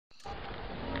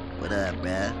What up,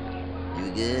 bruh?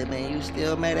 You good, man? You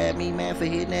still mad at me, man, for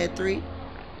hitting that 3?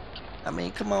 I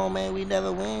mean, come on, man. We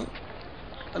never win.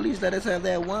 At least let us have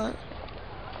that one.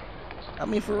 I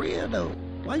mean, for real, though.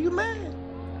 Why you mad?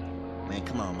 Man,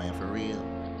 come on, man, for real.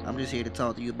 I'm just here to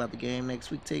talk to you about the game next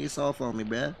week. Take it off on me,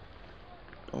 bruh.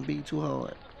 Don't be too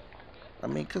hard. I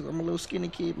mean, because I'm a little skinny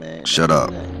kid, man. Shut up.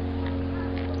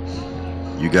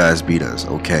 You guys beat us,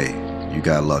 okay. You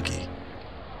got lucky.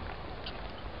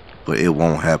 But it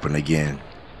won't happen again.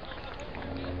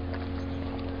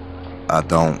 I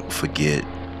don't forget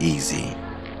easy.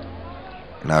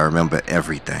 And I remember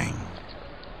everything.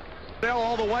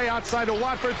 All the way outside to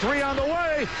Watford, 3 on the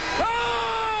way.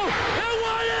 Oh! It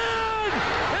went in!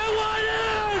 It went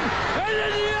in! And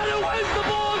Indiana wins the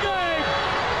ball game!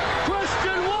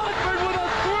 Christian Watford with a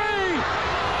 3!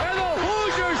 And the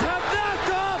Hoosiers have knocked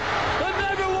off the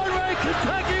 #1 ranked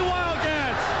Kentucky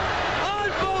Wildcats!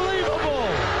 Unbelievable!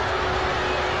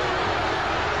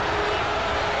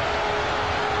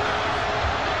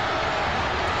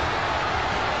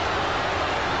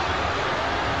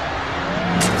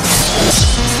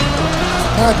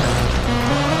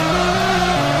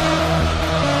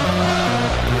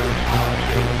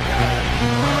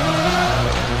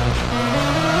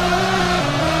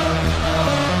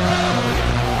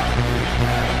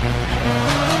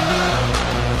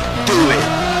 Do it.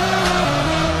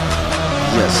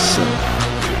 Yes, sir.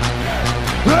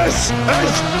 This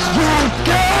is your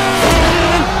game!